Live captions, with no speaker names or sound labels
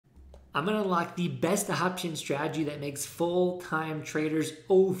I'm going to unlock the best option strategy that makes full-time traders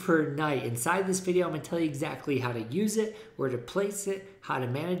overnight. Inside this video, I'm going to tell you exactly how to use it, where to place it, how to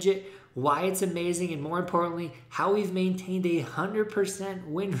manage it, why it's amazing, and more importantly, how we've maintained a 100%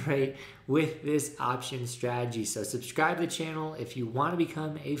 win rate with this option strategy. So subscribe to the channel if you want to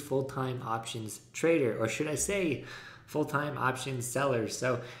become a full-time options trader, or should I say full-time options seller.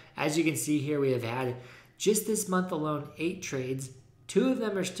 So as you can see here, we have had just this month alone 8 trades. 2 of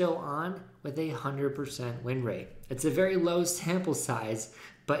them are still on with a 100% win rate. It's a very low sample size,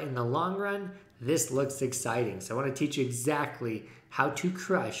 but in the long run, this looks exciting. So I want to teach you exactly how to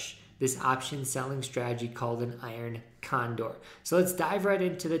crush this option selling strategy called an iron condor. So let's dive right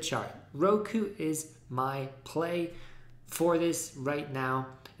into the chart. Roku is my play for this right now.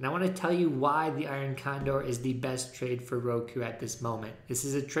 And I want to tell you why the iron condor is the best trade for Roku at this moment. This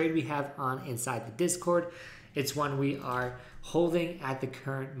is a trade we have on inside the Discord. It's one we are holding at the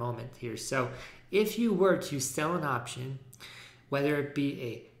current moment here. So if you were to sell an option, whether it be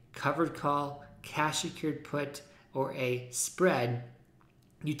a covered call, cash secured put, or a spread,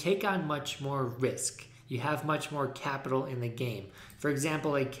 you take on much more risk. You have much more capital in the game. For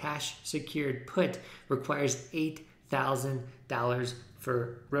example, a cash secured put requires $8,000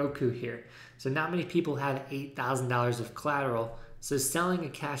 for Roku here. So not many people have $8,000 of collateral. So selling a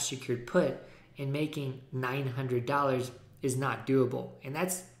cash secured put and making $900 is not doable. And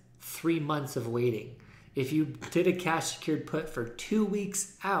that's 3 months of waiting. If you did a cash secured put for 2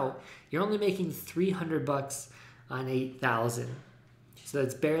 weeks out, you're only making $300 on 8,000. So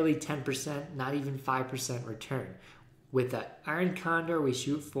that's barely 10%, not even 5% return. With the iron condor, we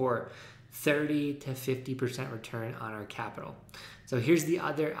shoot for 30 to 50% return on our capital. So here's the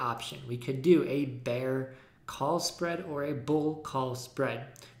other option. We could do a bear call spread or a bull call spread.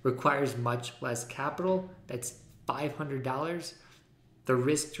 Requires much less capital. That's $500. The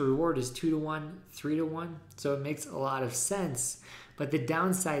risk to reward is 2 to 1, 3 to 1. So it makes a lot of sense. But the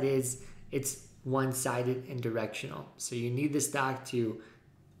downside is it's one-sided and directional. So you need the stock to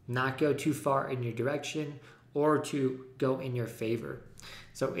not go too far in your direction or to go in your favor.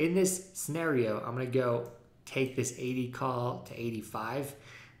 So in this scenario, I'm going to go take this 80 call to 85,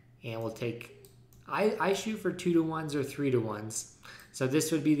 and we'll take, I shoot for 2 to 1s or 3 to 1s. So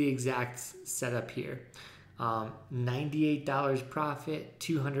this would be the exact setup here. $98 profit,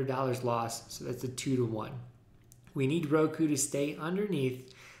 $200 loss. So that's a 2 to 1. We need Roku to stay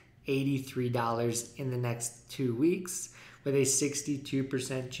underneath $83 in the next 2 weeks with a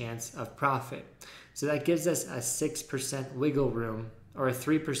 62% chance of profit. So that gives us a 6% wiggle room, or a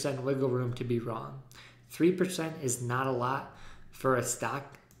 3% wiggle room to be wrong. 3% is not a lot for a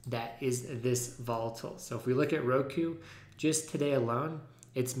stock that is this volatile. So if we look at Roku, just today alone,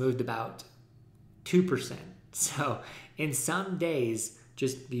 it's moved about 2%. So in some days,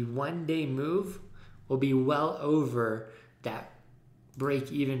 just the 1 day move will be well over that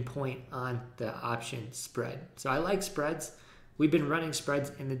break-even point on the option spread. So I like spreads. We've been running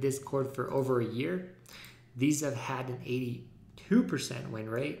spreads in the Discord for over a year. These have had an 82% win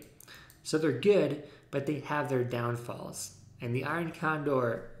rate. So they're good, but they have their downfalls. And the iron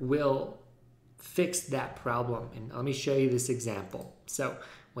condor will fix that problem. And let me show you this example. So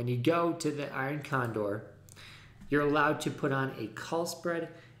when you go to the iron condor, you're allowed to put on a call spread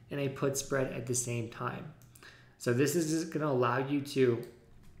and a put spread at the same time. So this is just going to allow you to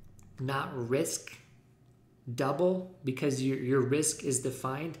not risk double, because your risk is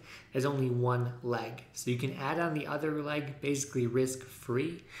defined as only one leg. So you can add on the other leg, basically risk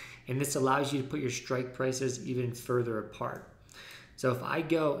free. And this allows you to put your strike prices even further apart. So if I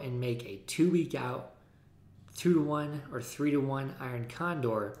go and make a 2 week out 2 to 1 or 3 to 1 iron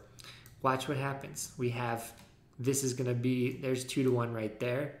condor, watch what happens. We have, this is going to be, there's 2 to 1 right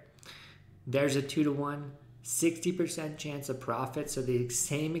there. There's a 2 to 1, 60% chance of profit. So the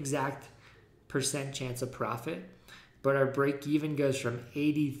same exact percent chance of profit, but our break even goes from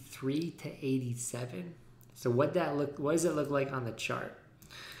 83 to 87. So what does it look like on the chart?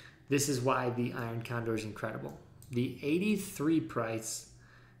 This is why the iron condor is incredible. The 83 price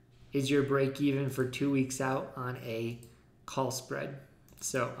is your break even for 2 weeks out on a call spread.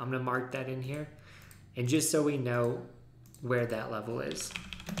 So I'm going to mark that in here. And just so we know where that level is,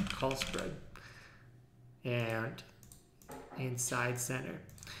 call spread and inside center.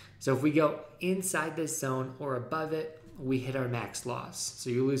 So if we go inside this zone or above it, we hit our max loss. So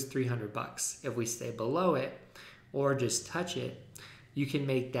you lose $300. If we stay below it or just touch it, you can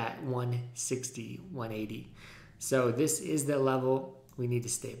make that 160, 180. So this is the level we need to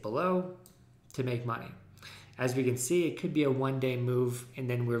stay below to make money. As we can see, it could be a 1 day move and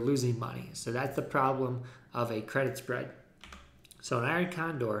then we're losing money. So that's the problem of a credit spread. So an iron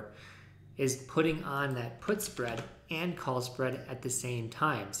condor, is putting on that put spread and call spread at the same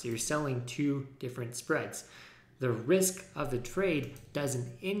time. So you're selling two different spreads. The risk of the trade doesn't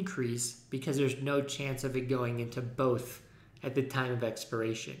increase because there's no chance of it going into both at the time of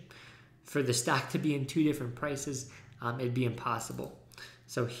expiration. For the stock to be in two different prices, it'd be impossible.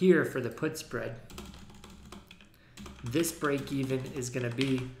 So here for the put spread, this break even is going to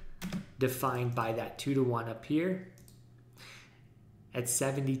be defined by that 2-to-1 up here at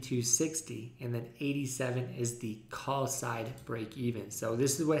 72.60, and then 87 is the call side break even. So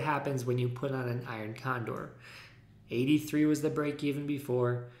this is what happens when you put on an iron condor. 83 was the break even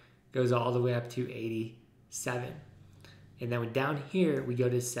before, goes all the way up to 87. And then down here, we go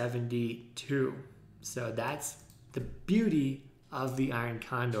to 72. So that's the beauty of the iron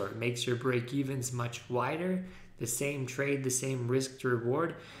condor. It makes your break evens much wider, the same trade, the same risk to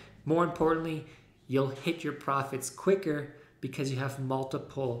reward. More importantly, you'll hit your profits quicker because you have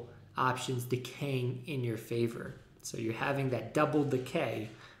multiple options decaying in your favor. So you're having that double decay,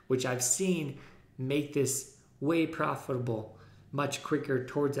 which I've seen make this way profitable much quicker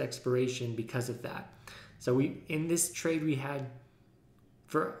towards expiration because of that. So in this trade we had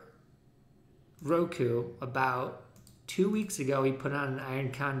for Roku about 2 weeks ago, we put on an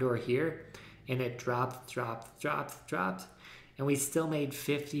iron condor here and it dropped, and we still made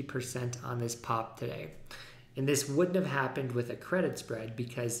 50% on this pop today. And this wouldn't have happened with a credit spread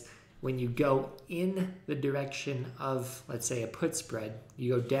because when you go in the direction of, let's say, a put spread,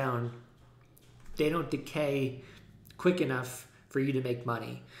 you go down, they don't decay quick enough for you to make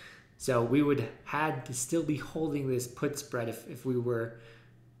money. So we would had to still be holding this put spread if we were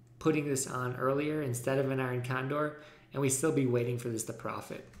putting this on earlier instead of an iron condor, and we'd still be waiting for this to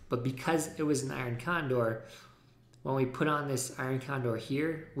profit. But because it was an iron condor, when we put on this iron condor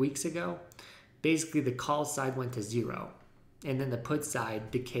here weeks ago, basically the call side went to 0. And then the put side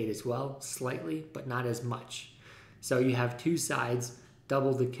decayed as well, slightly, but not as much. So you have two sides,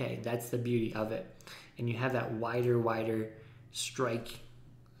 double decay. That's the beauty of it. And you have that wider strike,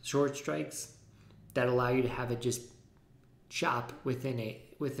 short strikes that allow you to have it just chop within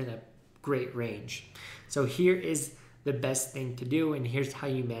a great range. So here is the best thing to do, and here's how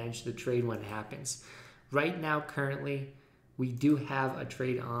you manage the trade when it happens. Right now, currently, we do have a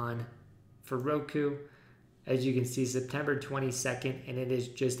trade on for Roku. As you can see, September 22nd, and it is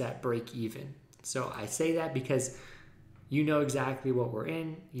just at break even. So I say that because you know exactly what we're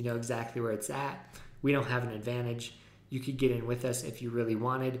in, you know exactly where it's at. We don't have an advantage. You could get in with us if you really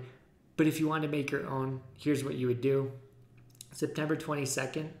wanted, but if you want to make your own, here's what you would do. September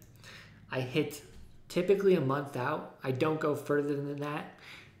 22nd, I hit typically a month out. I don't go further than that.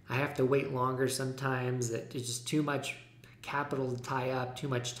 I have to wait longer sometimes. It's just too much capital to tie up, too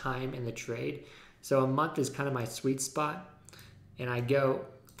much time in the trade. So a month is kind of my sweet spot. And I go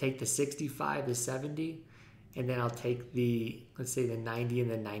take the 65, the 70, and then I'll take the, let's say the 90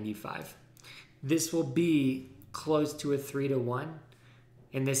 and the 95. This will be close to a 3-to-1,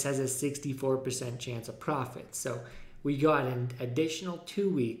 and this has a 64% chance of profit. So we got an additional 2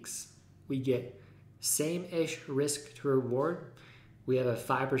 weeks. We get same-ish risk to reward. We have a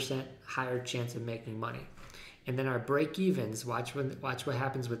 5% higher chance of making money. And then our break-evens, watch what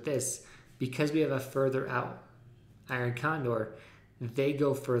happens with this. Because we have a further out iron condor, they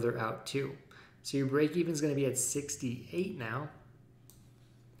go further out too. So your break-even is going to be at 68 now,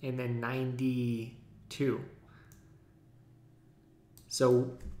 and then 92.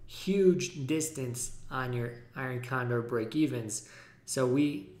 So huge distance on your iron condor break-evens. So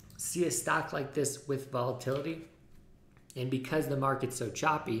we see a stock like this with volatility, and because the market's so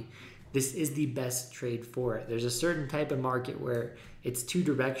choppy, this is the best trade for it. There's a certain type of market where it's too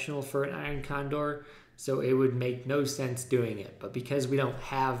directional for an iron condor, so it would make no sense doing it. But because we don't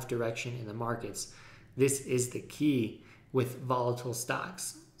have direction in the markets, this is the key with volatile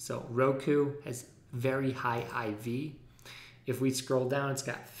stocks. So Roku has very high IV. If we scroll down, it's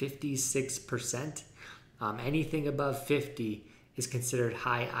got 56%. Anything above 50 is considered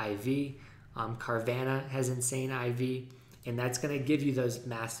high IV. Carvana has insane IV, and that's going to give you those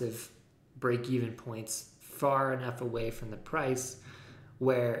massive break-even points far enough away from the price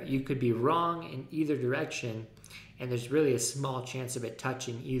where you could be wrong in either direction, and there's really a small chance of it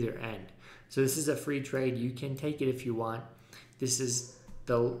touching either end. So this is a free trade. You can take it if you want. This is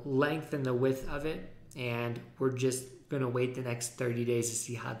the length and the width of it, and we're just going to wait the next 30 days to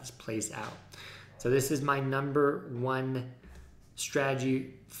see how this plays out. So this is my number one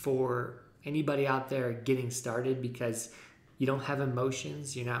strategy for anybody out there getting started, because you don't have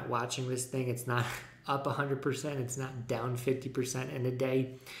emotions. You're not watching this thing. It's not up 100%. It's not down 50% in a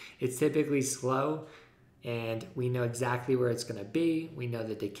day. It's typically slow, and we know exactly where it's going to be. We know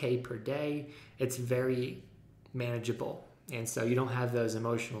the decay per day. It's very manageable. And so you don't have those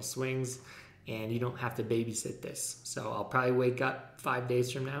emotional swings, and you don't have to babysit this. So I'll probably wake up 5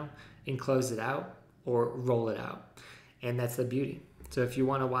 days from now and close it out or roll it out. And that's the beauty. So if you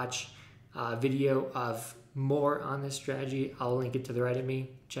want to watch a video of more on this strategy, I'll link it to the right of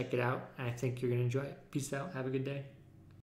me. Check it out. And I think you're going to enjoy it. Peace out. Have a good day.